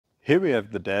Here we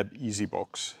have the DAB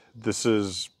Esybox. This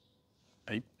is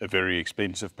a very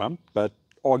expensive pump, but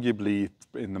arguably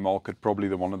in the market probably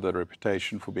the one of the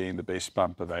reputation for being the best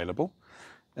pump available.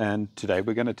 And today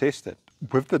we're going to test it.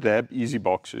 With the DAB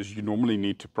Esyboxes, you normally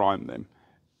need to prime them.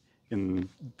 And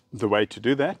the way to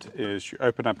do that is you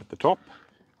open up at the top,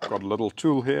 got a little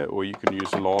tool here, or you can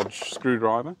use a large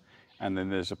screwdriver, and then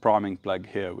there's a priming plug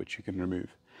here which you can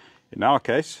remove. In our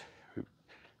case,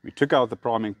 we took out the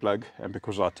priming plug, and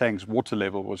because our tank's water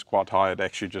level was quite high, it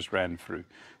actually just ran through.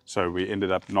 So we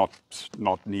ended up not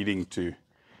needing to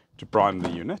prime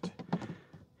the unit.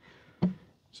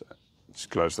 So let's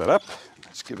close that up.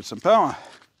 Let's give it some power.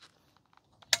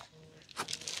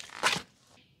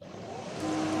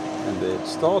 And there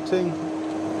it's starting.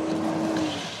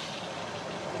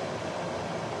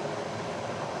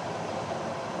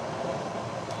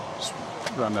 Just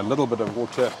run a little bit of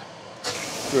water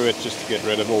through it just to get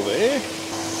rid of all the air.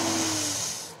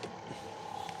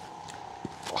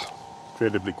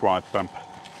 Incredibly quiet pump.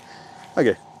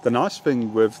 Okay, the nice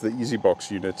thing with the Esybox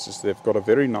units is they've got a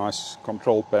very nice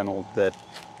control panel that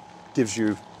gives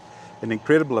you an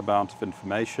incredible amount of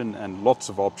information and lots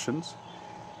of options.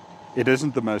 It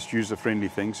isn't the most user-friendly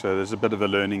thing, so there's a bit of a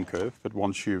learning curve, but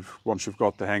once you've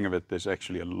got the hang of it, there's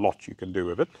actually a lot you can do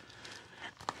with it.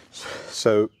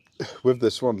 So with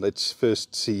this one, let's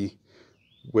first see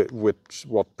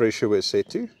what pressure we're set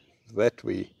to. That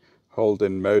we hold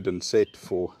in mode and set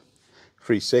for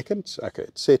 3 seconds. Okay,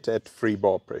 it's set at 3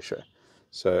 bar pressure.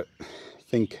 So I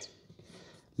think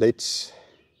let's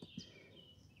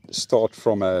start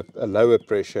from a lower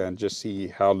pressure and just see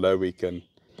how low we can.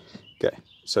 Okay,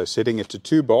 so setting it to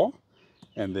 2 bar,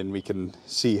 and then we can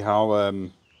see how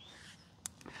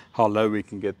low we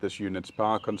can get this unit's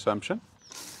power consumption.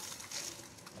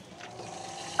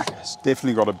 It's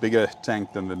definitely got a bigger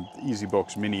tank than the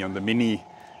Esybox Mini. On the Mini,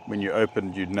 when you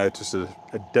opened, you'd notice a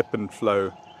dip in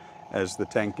flow as the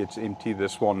tank gets empty.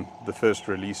 This one, the first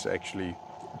release actually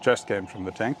just came from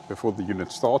the tank before the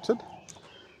unit started.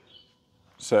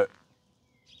 So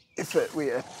if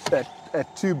we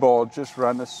at 2 bar just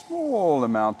run a small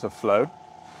amount of flow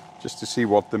just to see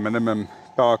what the minimum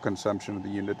power consumption of the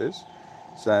unit is.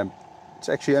 So it's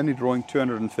actually only drawing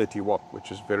 230 watt,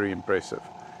 which is very impressive.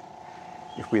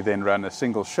 If we then run a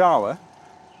single shower,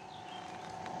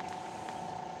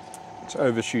 it's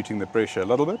overshooting the pressure a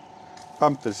little bit.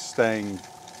 Pump is staying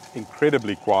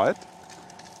incredibly quiet.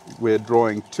 We're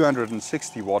drawing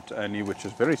 260 watt only, which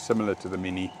is very similar to the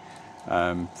Mini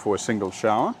for a single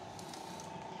shower.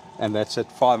 And that's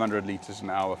at 500 liters an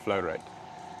hour flow rate.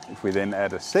 If we then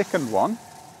add a second one,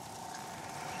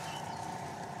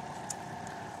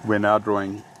 we're now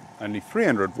drawing only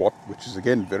 300 watt, which is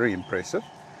again very impressive.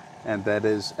 And that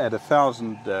is at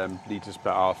 1,000 liters per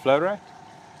hour flow rate.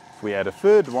 If we add a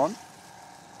third one,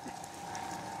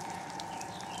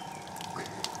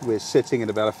 we're setting at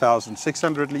about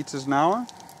 1,600 liters an hour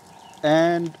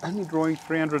and only drawing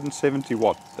 370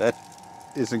 watt. That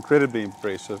is incredibly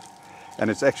impressive,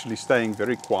 and it's actually staying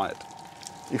very quiet.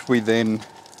 If we then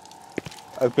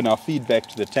open our feed back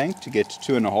to the tank to get to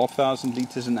 2,500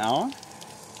 liters an hour,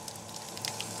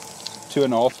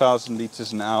 2,500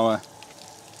 liters an hour,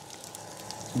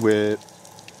 we're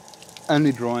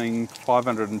only drawing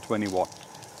 520 watt.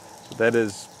 So that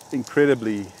is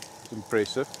incredibly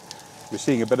impressive. We're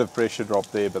seeing a bit of pressure drop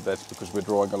there, but that's because we're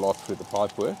drawing a lot through the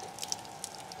pipe work.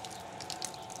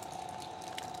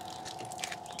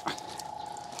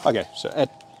 Okay, so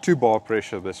at 2 bar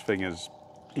pressure, this thing is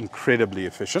incredibly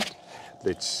efficient.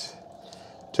 Let's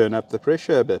turn up the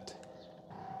pressure a bit.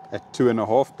 At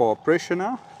 2.5 bar pressure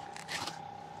now,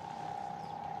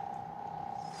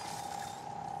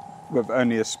 with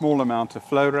only a small amount of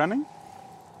flow running,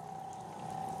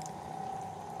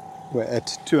 we're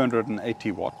at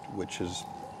 280 watt, which is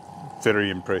very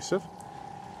impressive.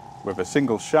 With a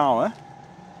single shower,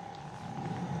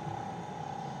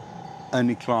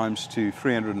 only climbs to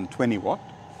 320 watt,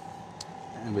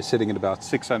 and we're sitting at about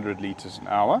 600 liters an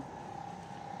hour.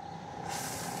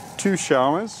 2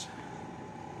 showers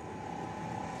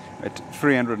at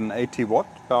 380 watt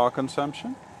power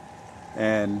consumption,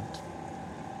 and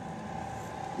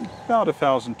about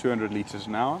 1,200 liters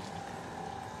an hour.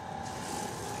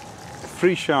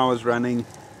 3 showers running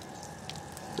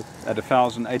at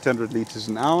 1,800 liters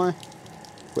an hour.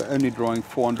 We're only drawing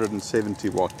 470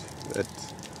 watt. That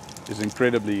is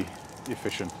incredibly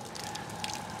efficient.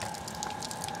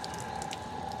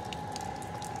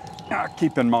 Now,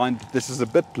 keep in mind, this is a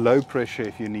bit low pressure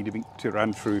if you need to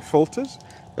run through filters,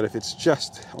 but if it's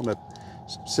just on a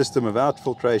system of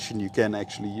outfiltration, you can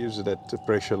actually use it at a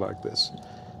pressure like this.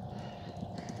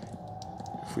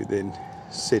 If we then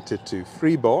set it to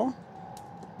free bar.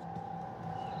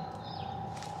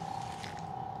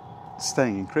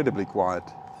 Staying incredibly quiet.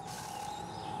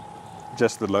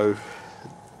 Just the low,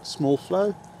 small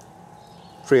flow.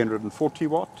 340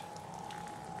 watt.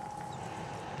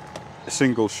 A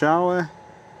single shower.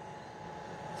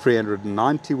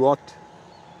 390 watt.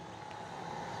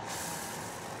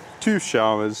 2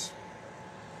 showers.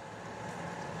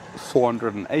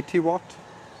 480 watt.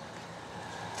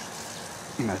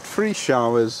 And at 3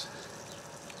 showers,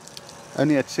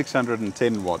 only at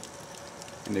 610 watt.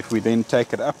 And if we then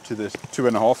take it up to this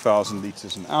 2,500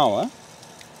 liters an hour,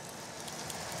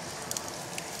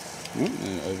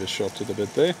 overshot it a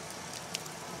bit there.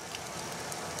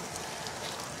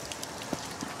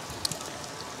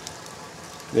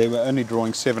 They were only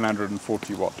drawing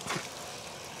 740 watt.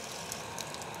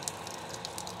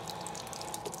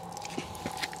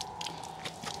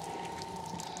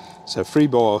 So free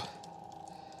bar,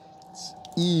 it's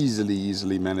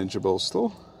easily manageable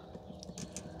still.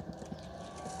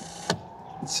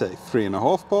 Let's say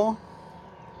 3.5 bar.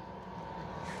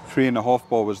 3.5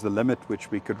 bar was the limit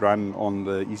which we could run on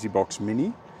the Esybox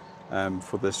Mini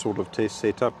for this sort of test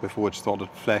setup before it started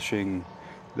flashing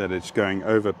that it's going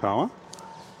over power.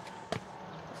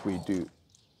 If we do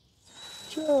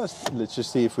let's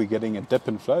just see if we're getting a dip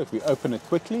in flow. If we open it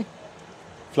quickly,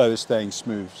 flow is staying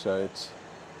smooth, so it's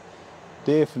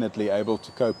definitely able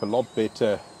to cope a lot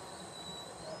better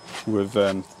with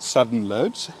sudden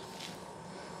loads.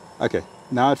 Okay,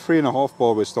 now at 3.5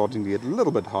 bar we're starting to get a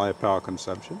little bit higher power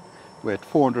consumption. We're at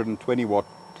 420 watt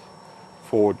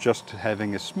for just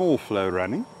having a small flow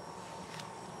running.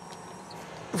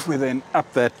 If we then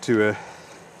up that to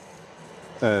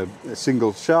a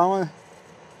single shower,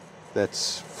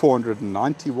 that's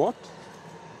 490 watt,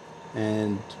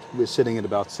 and we're sitting at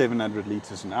about 700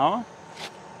 liters an hour.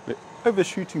 We're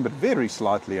overshooting, but very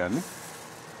slightly only.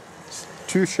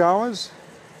 2 showers,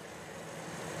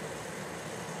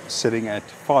 sitting at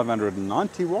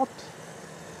 590 watt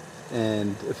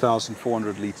and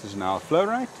 1,400 liters an hour flow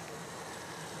rate.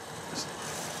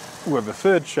 With a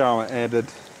 3rd shower added,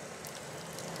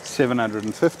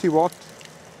 750 watt,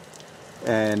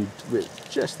 and we're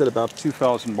just at about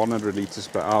 2,100 liters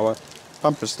per hour.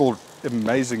 Pump is still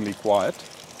amazingly quiet.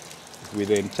 We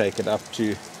then take it up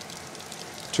to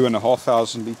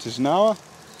 2,500 liters an hour,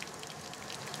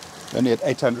 only at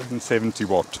 870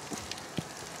 watt.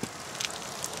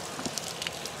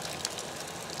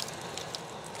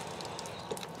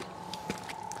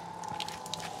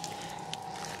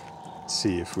 Let's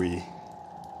see if we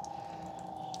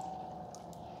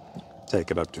take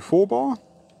it up to 4 bar.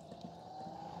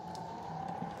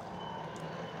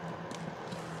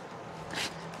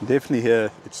 Definitely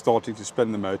here it's starting to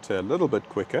spin the motor a little bit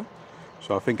quicker,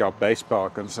 so I think our base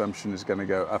power consumption is going to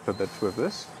go up a bit with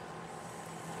this.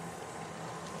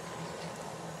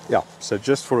 Yeah, so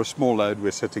just for a small load we're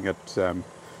sitting at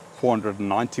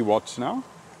 490 watts now.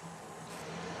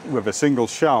 With a single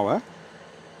shower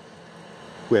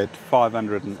we're at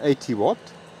 580 watt,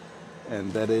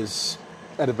 and that is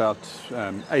at about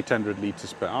 800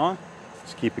 liters per hour.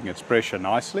 It's keeping its pressure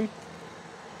nicely.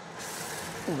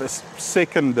 This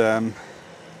second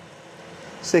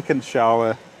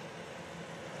shower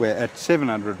we're at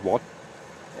 700 watt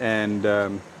and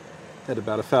at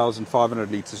about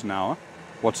 1,500 liters an hour.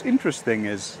 What's interesting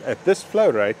is at this flow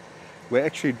rate we're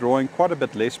actually drawing quite a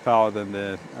bit less power than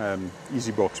the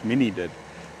Esybox Mini did.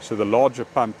 So the larger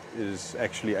pump is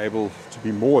actually able to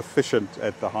be more efficient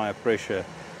at the higher pressure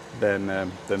than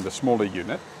the smaller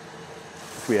unit.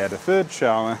 If we add a 3rd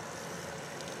shower,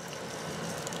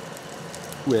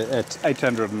 we're at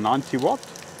 890 watt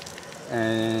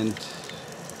and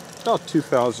about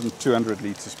 2,200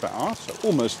 liters per hour, so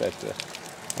almost at the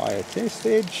higher test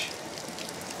edge.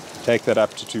 Take that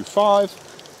up to 2.5,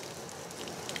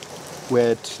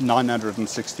 we're at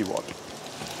 960 watt.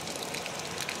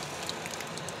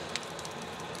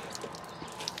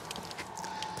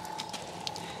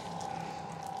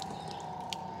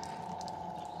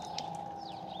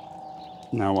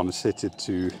 Now I want to set it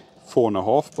to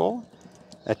 4.5 bar.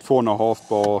 At 4.5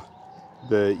 bar,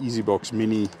 the Esybox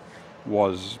Mini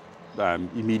was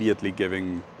immediately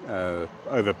giving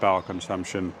overpower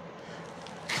consumption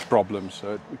problems,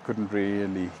 so we couldn't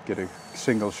really get a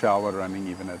single shower running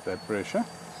even at that pressure.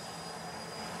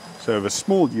 So with a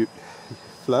small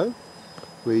flow,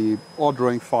 we are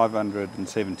drawing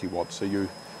 570 watts, so you're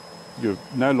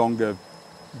no longer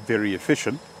very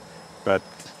efficient, but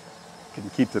can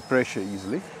keep the pressure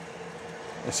easily.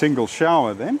 A single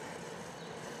shower then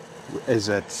is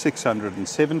at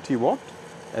 670 watt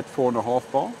at 4.5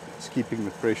 bar. It's keeping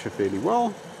the pressure fairly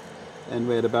well. and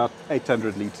we're at about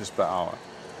 800 liters per hour.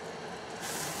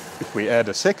 If we add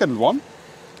a second one,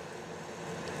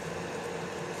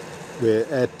 we're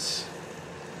at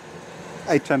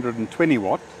 820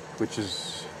 watt, which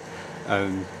is,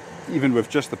 even with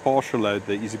just the partial load,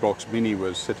 the Esybox Mini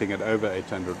was sitting at over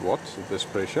 800 watts at this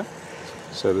pressure.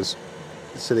 So this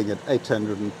is sitting at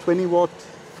 820 watt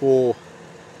for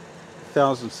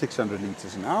 1,600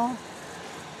 liters an hour.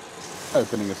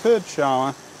 Opening a third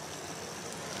shower,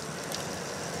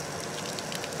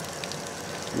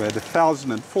 we're at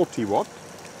 1,040 watt,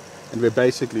 and we're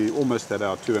basically almost at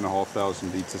our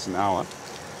 2,500 liters an hour.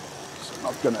 So I'm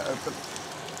not going to open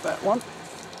that one.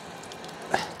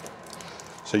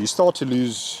 So you start to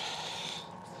lose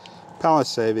power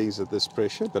savings at this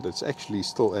pressure, but it's actually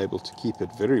still able to keep it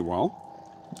very well.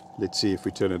 Let's see if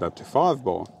we turn it up to 5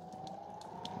 bar.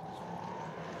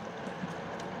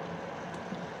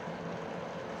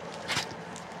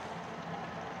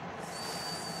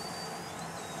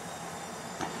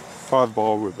 Five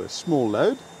bar with a small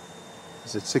load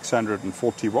is at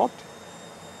 640 watt,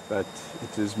 but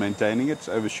it is maintaining it. It's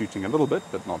overshooting a little bit,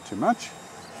 but not too much.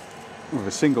 With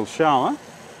a single shower,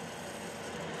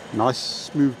 nice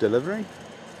smooth delivery,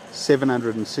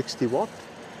 760 watt,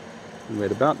 and we're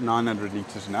at about 900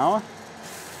 liters an hour.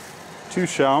 Two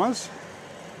showers,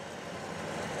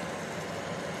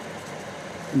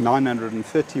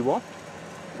 930 watt,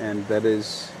 and that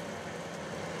is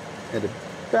at about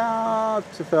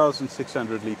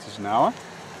 2,600 liters an hour.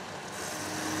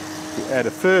 If we add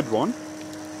a third one,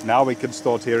 now we can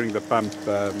start hearing the pump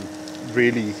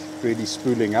really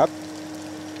spooling up.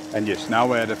 And yes, now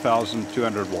we're at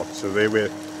 1,200 watts. So there we're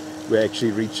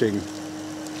actually reaching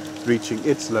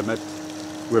its limit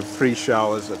with 3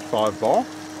 showers at 5 bar,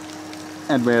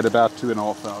 and we're at about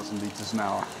 2,500 liters an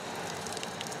hour.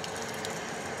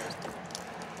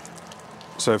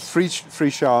 So three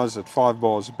showers at 5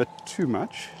 bar is a bit too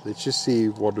much. Let's just see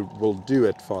what it will do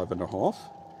at 5.5.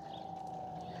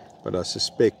 But I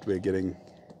suspect we're getting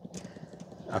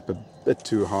up a bit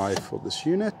too high for this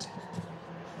unit.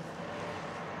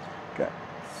 Okay.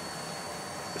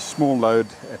 A small load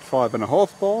at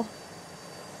 5.5 bar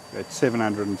at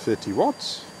 730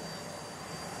 watts.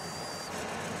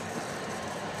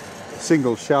 A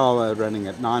single shower running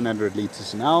at 900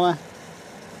 liters an hour.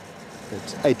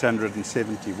 It's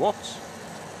 870 watts.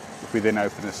 If we then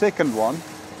open a second one,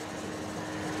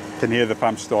 you can hear the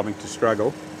pump starting to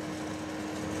struggle.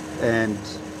 And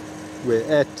we're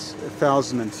at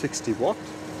 1,060 watt,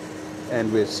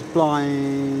 and we're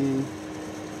supplying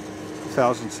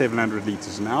 1,700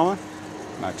 liters an hour.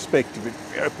 And I expect if we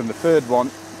open the third one,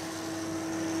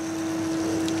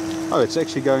 oh, it's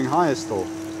actually going higher still.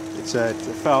 It's at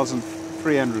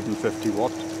 1,350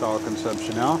 watt power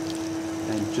consumption now,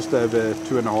 and just over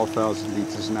 2,500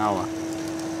 liters an hour.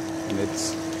 And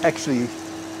it's actually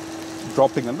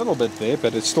dropping a little bit there,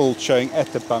 but it's still showing at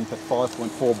the pump at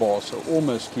 5.4 bar, so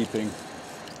almost keeping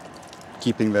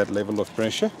that level of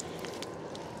pressure.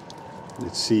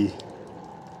 Let's see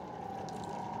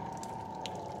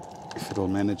if it'll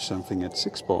manage something at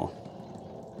 6 bar.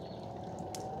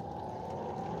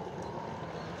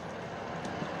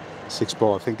 Six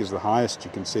bar, I think, is the highest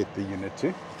you can set the unit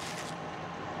to.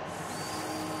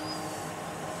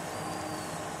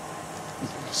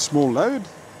 Small load,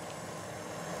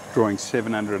 drawing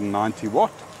 790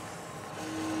 watt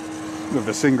with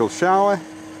a single shower,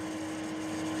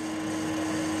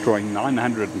 drawing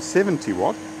 970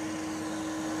 watt,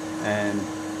 and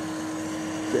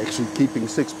we're actually keeping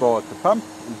 6 bar at the pump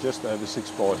and just over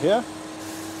 6 bar here.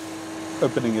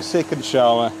 Opening a second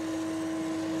shower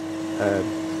at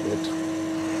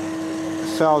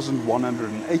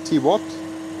 1,180 watt.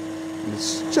 And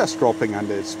it's just dropping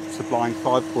under. It's supplying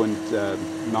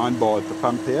 5.9 bar at the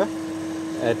pump here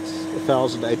at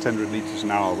 1,800 liters an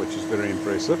hour, which is very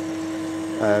impressive.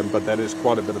 But that is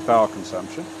quite a bit of power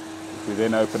consumption. If we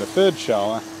then open a third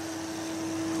shower,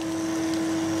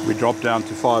 we drop down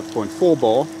to 5.4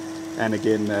 bar, and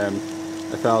again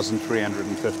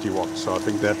 1,350 watts. So I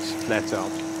think that's flat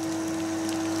out.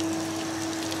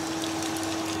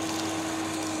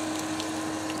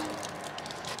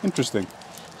 Interesting.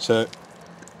 So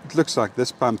it looks like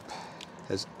this pump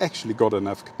has actually got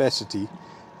enough capacity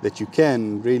that you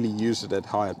can really use it at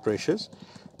higher pressures,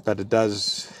 but it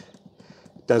does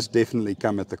definitely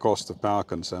come at the cost of power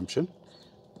consumption.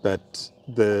 But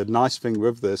the nice thing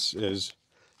with this is,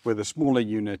 with a smaller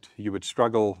unit, you would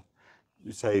struggle,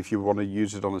 say, if you want to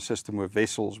use it on a system with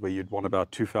vessels where you'd want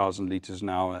about 2,000 liters an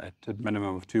hour at a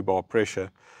minimum of 2 bar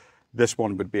pressure. This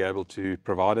one would be able to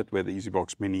provide it, where the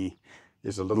Esybox Mini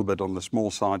is a little bit on the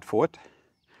small side for it.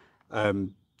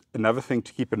 another thing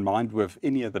to keep in mind with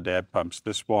any of the dab pumps,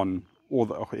 this one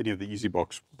or any of the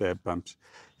Esybox dab pumps,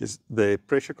 is the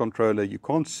pressure controller. You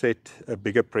can't set a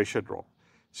bigger pressure drop.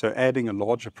 So adding a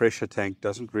larger pressure tank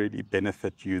doesn't really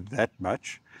benefit you that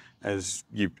much, as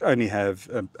you only have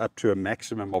up to a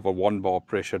maximum of a 1 bar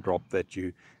pressure drop that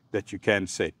you can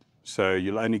set. So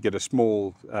you'll only get a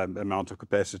small amount of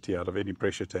capacity out of any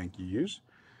pressure tank you use.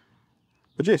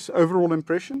 But yes, overall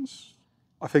impressions,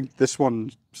 I think this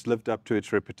one's lived up to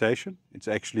its reputation. It's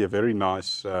actually a very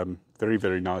nice,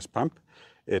 very nice pump.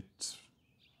 It's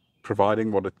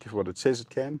providing what it says it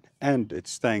can, and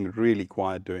it's staying really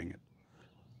quiet doing it.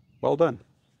 Well done.